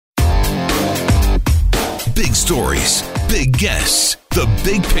Big stories, big guests, the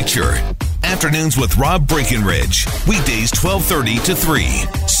big picture. Afternoons with Rob Breckenridge. Weekdays 1230 to 3,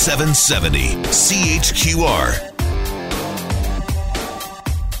 770 CHQR.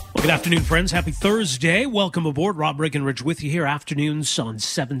 Well, good afternoon, friends. Happy Thursday. Welcome aboard. Rob Breckenridge with you here. Afternoons on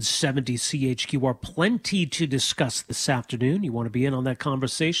 770 CHQR. Plenty to discuss this afternoon. You want to be in on that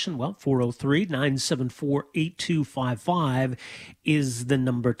conversation? Well, 403-974-8255 is the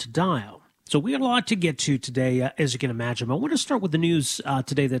number to dial. So we got a lot to get to today, as you can imagine. I want to start with the news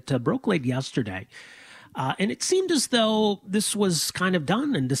today that broke late yesterday. And it seemed as though this was kind of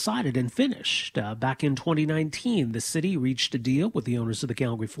done and decided and finished. Back in 2019, the city reached a deal with the owners of the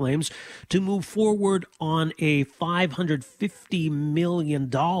Calgary Flames to move forward on a $550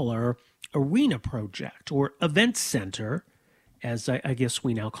 million arena project, or event center, as I guess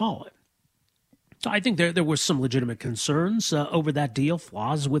we now call it. So I think there were some legitimate concerns over that deal,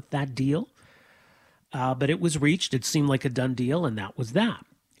 flaws with that deal. But it was reached. It seemed like a done deal, and that was that.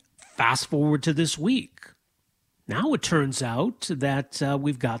 Fast forward to this week. Now it turns out that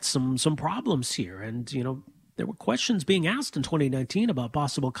we've got some problems here. And, you know, there were questions being asked in 2019 about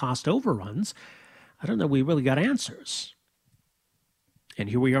possible cost overruns. I don't know we really got answers. And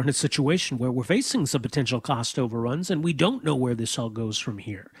here we are in a situation where we're facing some potential cost overruns, and we don't know where this all goes from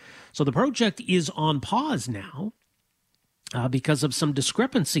here. So the project is on pause now. Because of some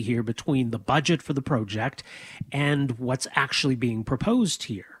discrepancy here between the budget for the project and what's actually being proposed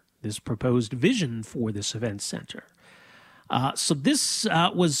here, this proposed vision for this event center. So this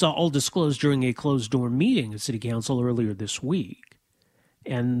was all disclosed during a closed-door meeting at City Council earlier this week.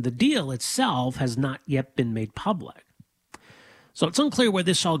 And the deal itself has not yet been made public. So it's unclear where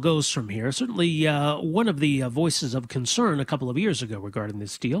this all goes from here. Certainly, one of the voices of concern a couple of years ago regarding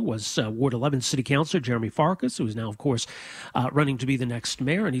this deal was Ward 11 City Councillor Jeremy Farkas, who is now, of course, running to be the next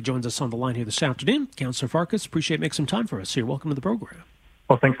mayor, and he joins us on the line here this afternoon. Councillor Farkas, appreciate making some time for us here. Welcome to the program.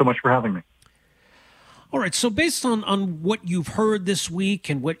 Well, thanks so much for having me. All right, so based on what you've heard this week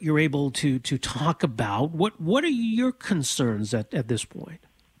and what you're able to talk about, what are your concerns at this point?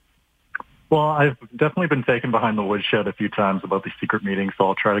 Well, I've definitely been taken behind the woodshed a few times about these secret meetings, so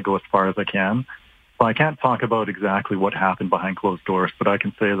I'll try to go as far as I can. Well, I can't talk about exactly what happened behind closed doors, but I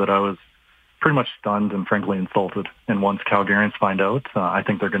can say that I was pretty much stunned and frankly insulted. And once Calgarians find out, I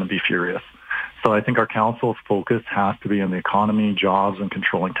think they're going to be furious. So I think our council's focus has to be on the economy, jobs, and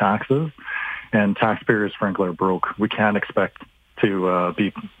controlling taxes. And taxpayers, frankly, are broke. We can't expect to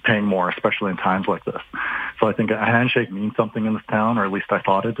be paying more, especially in times like this. So I think a handshake means something in this town, or at least I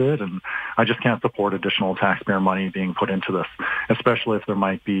thought it did, and I just can't support additional taxpayer money being put into this, especially if there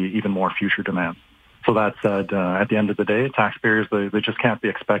might be even more future demands. So that said, at the end of the day, taxpayers, they just can't be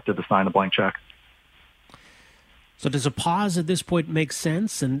expected to sign a blank check. So does a pause at this point make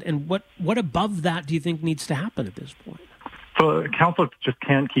sense? And what above that do you think needs to happen at this point? So council just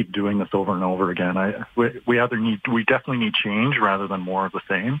can't keep doing this over and over again. We definitely need change rather than more of the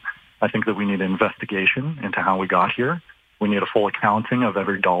same. I think that we need an investigation into how we got here. We need a full accounting of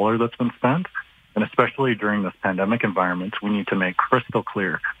every dollar that's been spent. And especially during this pandemic environment, we need to make crystal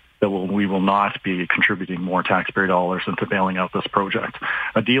clear that we will not be contributing more taxpayer dollars into bailing out this project.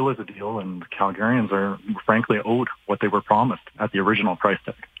 A deal is a deal, and Calgarians are frankly owed what they were promised at the original price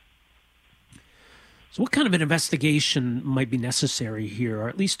tag. So what kind of an investigation might be necessary here, or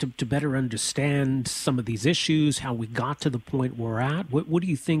at least to better understand some of these issues, how we got to the point we're at? What do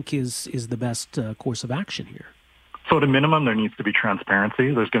you think is the best course of action here? So at a minimum, there needs to be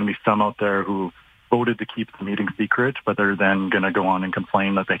transparency. There's going to be some out there who voted to keep the meeting secret, but they're then going to go on and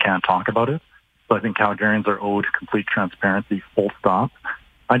complain that they can't talk about it. So I think Calgarians are owed complete transparency, full stop.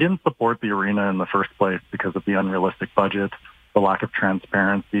 I didn't support the arena in the first place because of the unrealistic budget, the lack of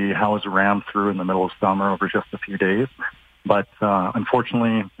transparency, how it was rammed through in the middle of summer over just a few days. But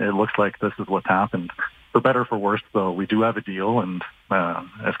unfortunately, it looks like this is what's happened. For better or for worse, though, we do have a deal, and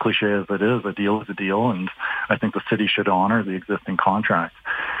as cliche as it is a deal, and I think the city should honor the existing contract.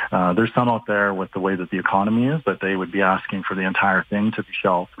 There's some out there with the way that the economy is that they would be asking for the entire thing to be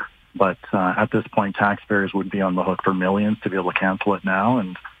shelved. But at this point, taxpayers would be on the hook for millions to be able to cancel it now,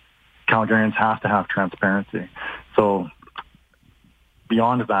 and Calgarians have to have transparency. So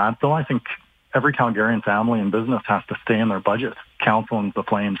beyond that, though, I think every Calgarian family and business has to stay in their budget. Council and the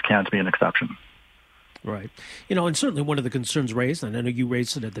Flames can't be an exception. Right. You know, and certainly one of the concerns raised, and I know you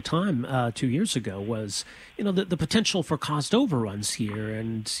raised it at the time 2 years ago, was, you know, the potential for cost overruns here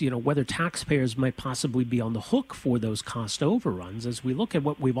and, you know, whether taxpayers might possibly be on the hook for those cost overruns. As we look at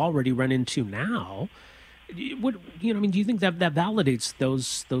what we've already run into now, do you think that validates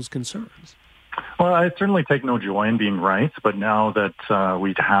those concerns? Well, I certainly take no joy in being right, but now that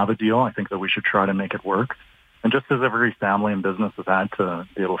we have a deal, I think that we should try to make it work. And just as every family and business has had to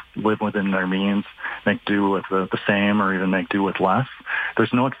be able to live within their means, make do with the same or even make do with less,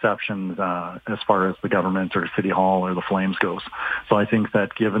 there's no exceptions as far as the government or City Hall or the Flames goes. So I think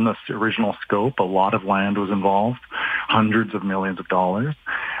that given the original scope, a lot of land was involved, hundreds of millions of dollars.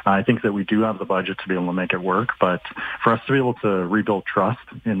 I think that we do have the budget to be able to make it work, but for us to be able to rebuild trust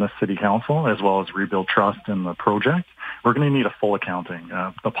in the City Council as well as rebuild trust in the project, we're going to need a full accounting.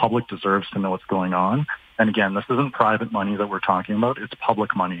 The public deserves to know what's going on. And again, this isn't private money that we're talking about. It's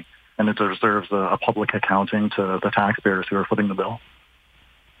public money, and it deserves a public accounting to the taxpayers who are footing the bill.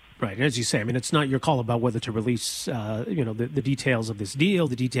 Right. As you say, I mean, it's not your call about whether to release, the details of this deal,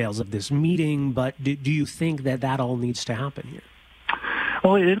 the details of this meeting, but do you think that all needs to happen here?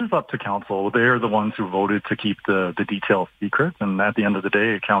 Well, it is up to council. They are the ones who voted to keep the details secret. And at the end of the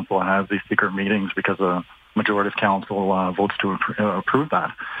day, council has these secret meetings because a majority of council votes to approve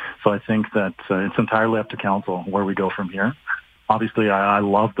that. So I think that it's entirely up to council where we go from here. Obviously, I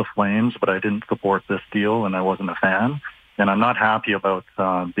love the Flames, but I didn't support this deal and I wasn't a fan. And I'm not happy about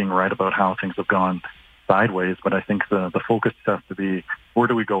being right about how things have gone sideways, but I think the focus has to be, where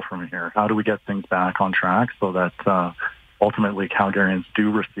do we go from here? How do we get things back on track so that ultimately Calgarians do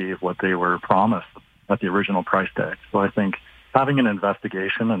receive what they were promised at the original price tag? So I think having an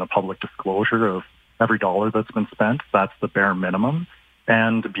investigation and a public disclosure of every dollar that's been spent, that's the bare minimum.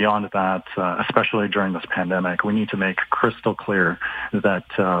 And beyond that, especially during this pandemic, we need to make crystal clear that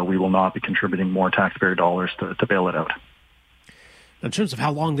we will not be contributing more taxpayer dollars to bail it out. In terms of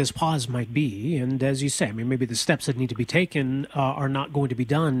how long this pause might be, and as you say, I mean, maybe the steps that need to be taken are not going to be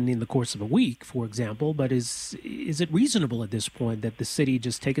done in the course of a week, for example, but is it reasonable at this point that the city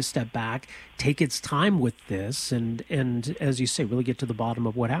just take a step back, take its time with this, and as you say, really get to the bottom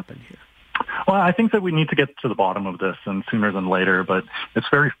of what happened here? Well, I think that we need to get to the bottom of this, and sooner than later, but it's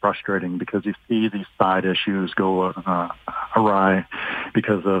very frustrating because you see these side issues go awry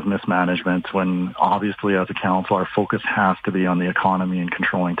because of mismanagement when obviously as a council our focus has to be on the economy and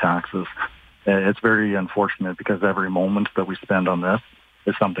controlling taxes. It's very unfortunate because every moment that we spend on this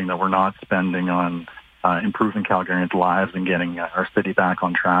is something that we're not spending on improving Calgarians' lives and getting our city back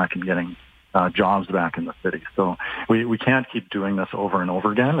on track and getting jobs back in the city. So we can't keep doing this over and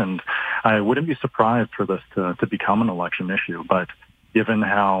over again, and I wouldn't be surprised for this to become an election issue. But given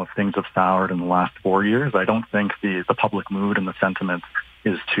how things have soured in the last 4 years, I don't think the public mood and the sentiment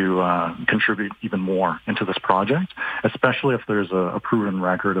is to contribute even more into this project, especially if there's a proven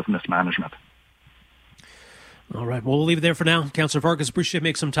record of mismanagement. All right. Well, we'll leave it there for now. Councillor Farkas, appreciate you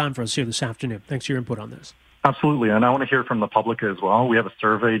making some time for us here this afternoon. Thanks for your input on this. Absolutely. And I want to hear from the public as well. We have a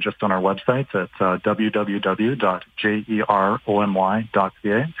survey just on our website at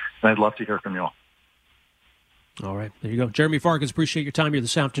www.jeromy.ca. And I'd love to hear from you all. All right. There you go. Jeromy Farkas, appreciate your time here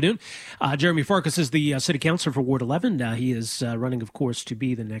this afternoon. Jeromy Farkas is the city councillor for Ward 11. He is running, of course, to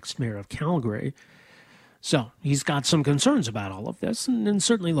be the next mayor of Calgary. So he's got some concerns about all of this. And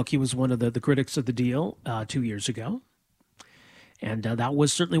certainly, look, he was one of the critics of the deal 2 years ago. And that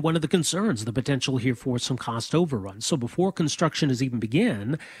was certainly one of the concerns, the potential here for some cost overruns. So before construction has even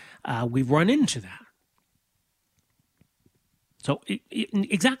begun, we've run into that. So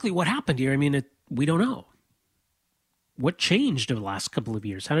exactly what happened here, I mean, we don't know. What changed over the last couple of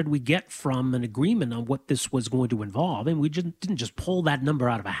years? How did we get from an agreement on what this was going to involve? And we didn't just pull that number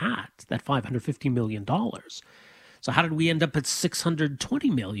out of a hat, that $550 million. So how did we end up at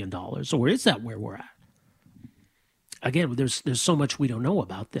 $620 million? Or is that where we're at? Again, there's so much we don't know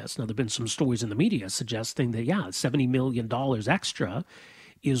about this. Now, there have been some stories in the media suggesting that, $70 million extra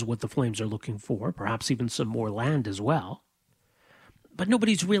is what the Flames are looking for, perhaps even some more land as well. But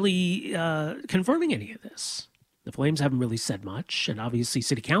nobody's really confirming any of this. The Flames haven't really said much, and obviously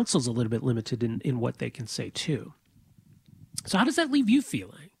City Council's a little bit limited in what they can say, too. So how does that leave you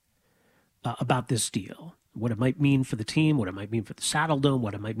feeling about this deal? What it might mean for the team, what it might mean for the Saddle Dome,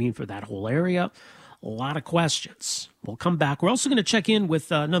 what it might mean for that whole area? A lot of questions. We'll come back. We're also going to check in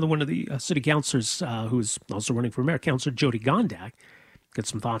with another one of the city councillors who's also running for mayor, Councillor Jyoti Gondek. Get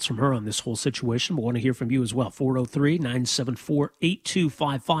some thoughts from her on this whole situation. We want to hear from you as well.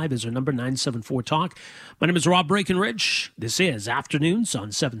 403-974-8255 is our number, 974-TALK. My name is Rob Breckenridge. This is Afternoons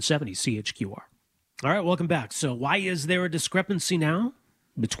on 770 CHQR. All right, welcome back. So why is there a discrepancy now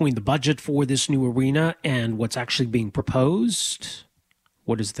between the budget for this new arena and what's actually being proposed?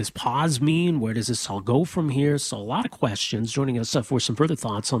 What does this pause mean? Where does this all go from here? So a lot of questions. Joining us for some further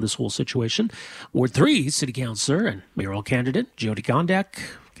thoughts on this whole situation, Ward 3 City Councillor and mayoral candidate Jyoti Gondek.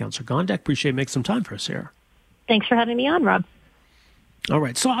 Councillor Gondek, appreciate you making some time for us here. Thanks for having me on, Rob. All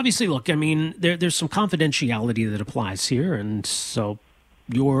right. So obviously, look, I mean, there's some confidentiality that applies here. And so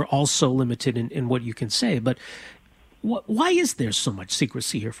you're also limited in what you can say. But why is there so much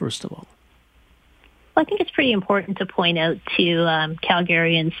secrecy here, first of all? Well, I think it's pretty important to point out to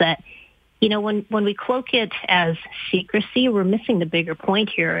Calgarians that, when we cloak it as secrecy, we're missing the bigger point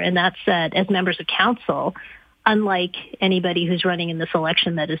here, and that's that as members of council, unlike anybody who's running in this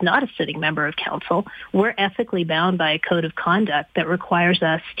election that is not a sitting member of council, we're ethically bound by a code of conduct that requires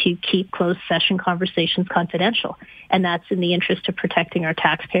us to keep closed session conversations confidential. And that's in the interest of protecting our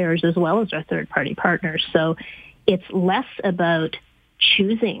taxpayers as well as our third-party partners. So it's less about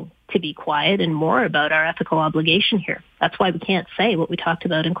choosing to be quiet and more about our ethical obligation here. That's why we can't say what we talked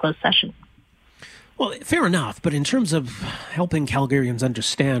about in closed session. Well, fair enough. But in terms of helping Calgarians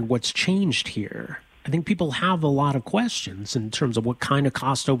understand what's changed here, I think people have a lot of questions in terms of what kind of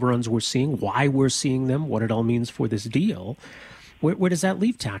cost overruns we're seeing, why we're seeing them, what it all means for this deal. Where does that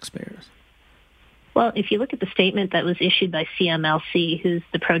leave taxpayers? Well, if you look at the statement that was issued by CMLC, who's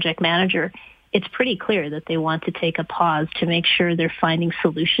the project manager, it's pretty clear that they want to take a pause to make sure they're finding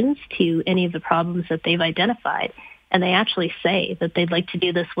solutions to any of the problems that they've identified. And they actually say that they'd like to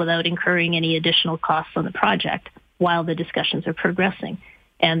do this without incurring any additional costs on the project while the discussions are progressing.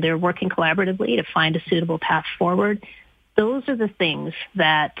 And they're working collaboratively to find a suitable path forward. Those are the things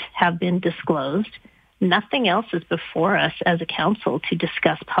that have been disclosed. Nothing else is before us as a council to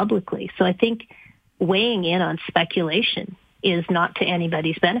discuss publicly. So I think weighing in on speculation is not to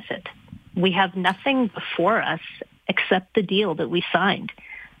anybody's benefit. We have nothing before us except the deal that we signed.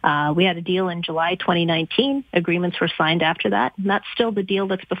 We had a deal in July 2019. Agreements were signed after that, and that's still the deal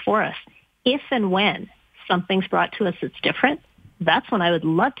that's before us. If and when something's brought to us that's different, that's when I would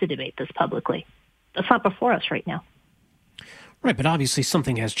love to debate this publicly. That's not before us right now. Right, but obviously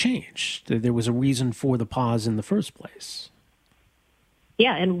something has changed. There was a reason for the pause in the first place.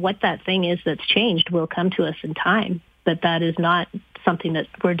 Yeah, and what that thing is that's changed will come to us in time, but that is not something that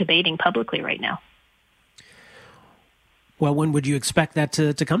we're debating publicly right now. Well, when would you expect that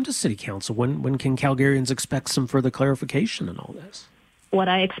to come to City Council? When can Calgarians expect some further clarification in all this? What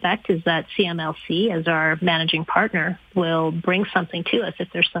I expect is that CMLC, as our managing partner, will bring something to us if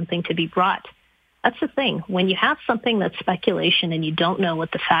there's something to be brought. That's the thing. When you have something that's speculation and you don't know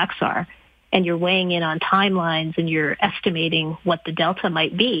what the facts are, and you're weighing in on timelines and you're estimating what the delta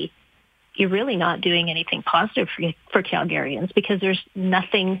might be, you're really not doing anything positive for Calgarians because there's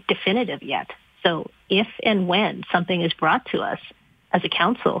nothing definitive yet. So if and when something is brought to us as a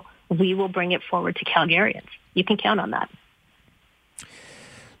council, we will bring it forward to Calgarians. You can count on that.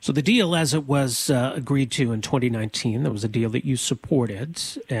 So the deal as it was agreed to in 2019, that was a deal that you supported.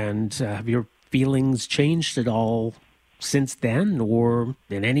 And have your feelings changed at all since then or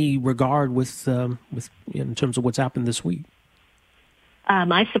in any regard with in terms of what's happened this week?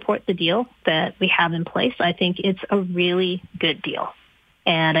 I support the deal that we have in place. I think it's a really good deal.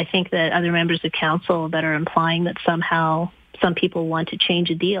 And I think that other members of council that are implying that somehow some people want to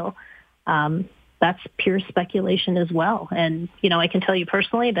change a deal, that's pure speculation as well. And, I can tell you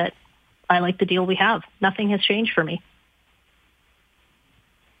personally that I like the deal we have. Nothing has changed for me.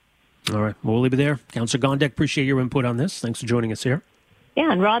 All right. Well, we'll leave it there. Councillor Gondek, appreciate your input on this. Thanks for joining us here.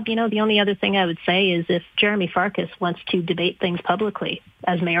 Yeah, and Rob, the only other thing I would say is if Jeremy Farkas wants to debate things publicly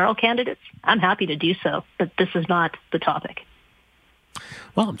as mayoral candidates, I'm happy to do so, but this is not the topic.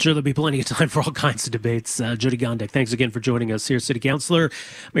 Well, I'm sure there'll be plenty of time for all kinds of debates. Jyoti Gondek, thanks again for joining us here. City Councillor,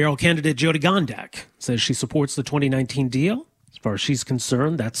 mayoral candidate Jyoti Gondek says she supports the 2019 deal. As far as she's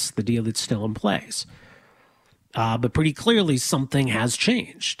concerned, that's the deal that's still in place. But pretty clearly something has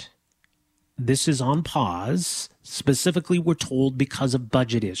changed. This is on pause. Specifically, we're told because of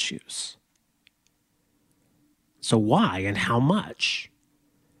budget issues. So why and how much?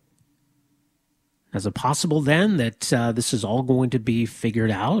 Is it possible then that this is all going to be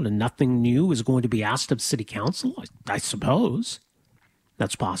figured out and nothing new is going to be asked of City Council? I suppose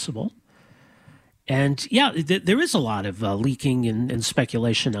that's possible. And yeah, there is a lot of leaking and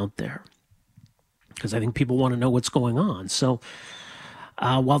speculation out there because I think people want to know what's going on. So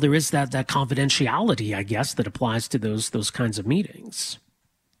while there is that confidentiality, I guess, that applies to those kinds of meetings,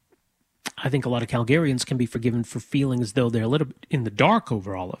 I think a lot of Calgarians can be forgiven for feeling as though they're a little bit in the dark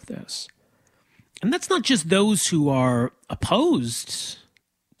over all of this. And that's not just those who are opposed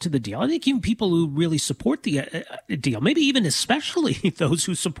to the deal. I think even people who really support the deal, maybe even especially those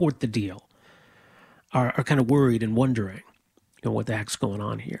who support the deal, are kind of worried and wondering, what the heck's going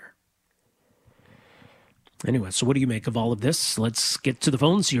on here. Anyway, so what do you make of all of this? Let's get to the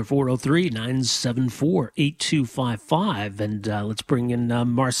phones here, 403-974-8255. And let's bring in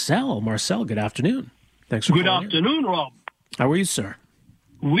Marcel. Marcel, good afternoon. Thanks for calling. Good afternoon, Rob. How are you, sir?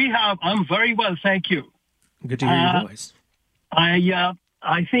 I'm very well, thank you. Good to hear your voice. I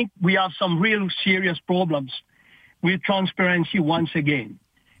I think we have some real serious problems with transparency once again.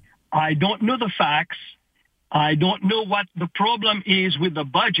 I don't know the facts. I don't know what the problem is with the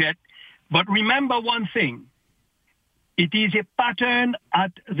budget. But remember one thing. It is a pattern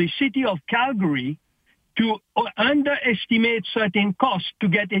at the city of Calgary to underestimate certain costs to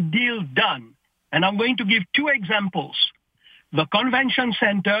get a deal done. And I'm going to give two examples. The convention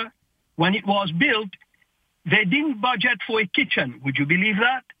center, when it was built, they didn't budget for a kitchen. Would you believe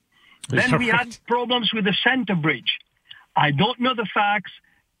that? Then we had problems with the center bridge. I don't know the facts,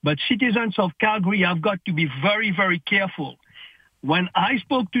 but citizens of Calgary have got to be very, very careful. When I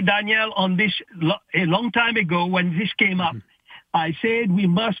spoke to Danielle on this a long time ago when this came up, I said we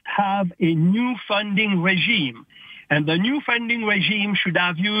must have a new funding regime. And the new funding regime should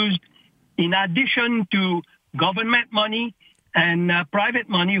have used, in addition to government money and private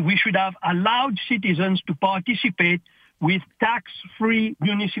money, we should have allowed citizens to participate with tax-free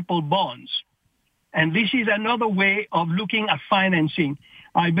municipal bonds. And this is another way of looking at financing.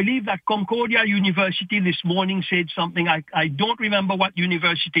 I believe that Concordia University this morning said something, I don't remember what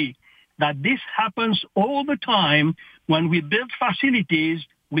university, that this happens all the time when we build facilities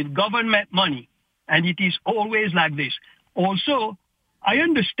with government money. And it is always like this. Also, I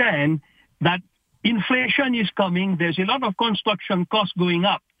understand that inflation is coming. There's a lot of construction costs going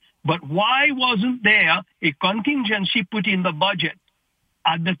up. But why wasn't there a contingency put in the budget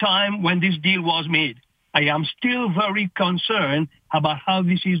at the time when this deal was made? I am still very concerned about how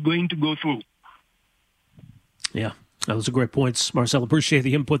this is going to go through. Yeah, those are great points, Marcel. Appreciate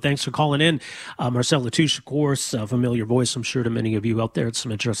the input. Thanks for calling in. Marcel Latouche, of course, a familiar voice, I'm sure, to many of you out there. It's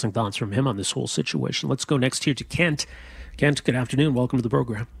some interesting thoughts from him on this whole situation. Let's go next here to Kent. Kent, good afternoon. Welcome to the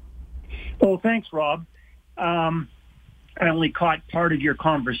program. Oh, thanks, Rob. I only caught part of your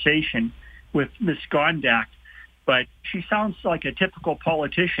conversation with Ms. Gondak, but she sounds like a typical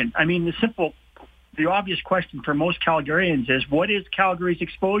politician. I mean, the obvious question for most Calgarians is, what is Calgary's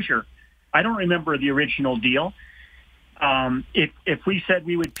exposure? I don't remember the original deal. If we said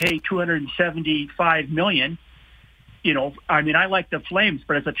we would pay $275 million, I mean, I like the Flames,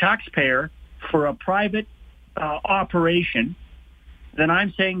 but as a taxpayer for a private operation, then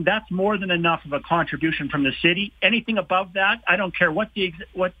I'm saying that's more than enough of a contribution from the city. Anything above that, I don't care what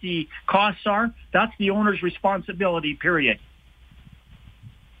the costs are. That's the owner's responsibility, period.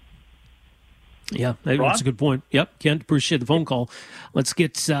 Yeah, that's a good point. Yep, Kent, appreciate the phone call. Let's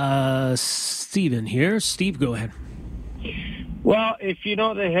get Steve in here. Steve, go ahead. Well, if you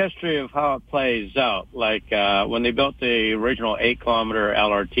know the history of how it plays out, like when they built the original 8-kilometer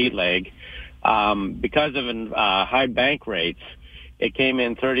LRT leg, because of high bank rates, it came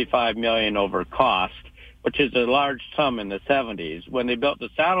in $35 million over cost, which is a large sum in the 70s. When they built the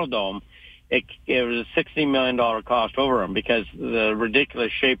Saddle Dome, it was a $60 million cost overrun because the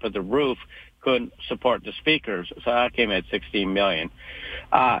ridiculous shape of the roof couldn't support the speakers, so that came at $16 million.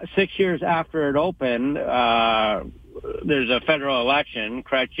 6 years after it opened, there's a federal election.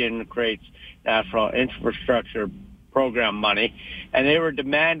 Chrétien creates National Infrastructure Program money, and they were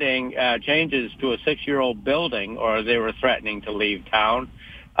demanding changes to a 6-year-old building, or they were threatening to leave town,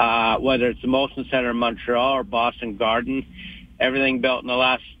 whether it's the Molson Centre in Montreal or Boston Garden. Everything built in the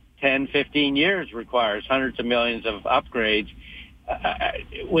last 10, 15 years requires hundreds of millions of upgrades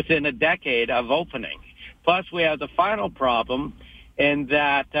within a decade of opening. Plus, we have the final problem in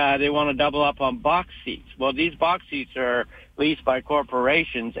that they want to double up on box seats. Well, these box seats are leased by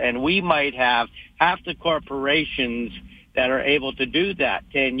corporations, and we might have half the corporations that are able to do that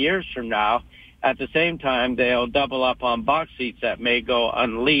 10 years from now. At the same time, they'll double up on box seats that may go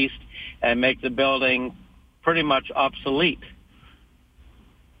unleased and make the building pretty much obsolete.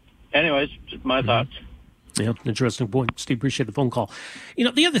 Anyways, my thoughts. Yeah, interesting point. Steve, appreciate the phone call.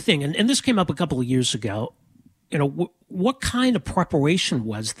 The other thing, and this came up a couple of years ago, what kind of preparation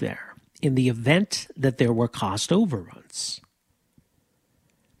was there in the event that there were cost overruns?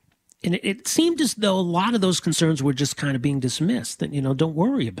 And it seemed as though a lot of those concerns were just kind of being dismissed, that, don't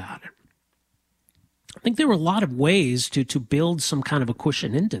worry about it. I think there were a lot of ways to build some kind of a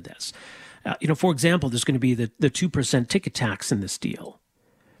cushion into this. For example, there's going to be the 2% ticket tax in this deal.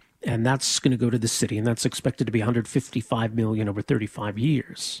 And that's going to go to the city, and that's expected to be $155 million over 35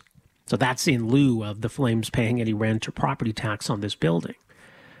 years. So that's in lieu of the Flames paying any rent or property tax on this building.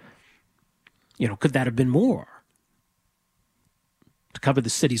 Could that have been more to cover the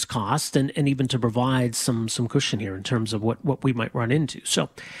city's cost and even to provide some cushion here in terms of what we might run into?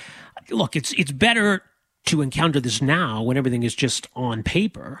 So, look, it's better to encounter this now when everything is just on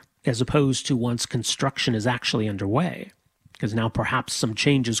paper as opposed to once construction is actually underway. Because now perhaps some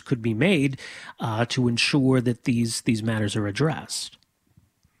changes could be made to ensure that these matters are addressed.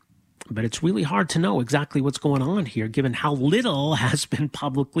 But it's really hard to know exactly what's going on here, given how little has been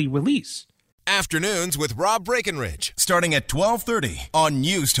publicly released. Afternoons with Rob Breckenridge, starting at 12:30 on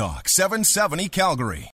News Talk 770 Calgary.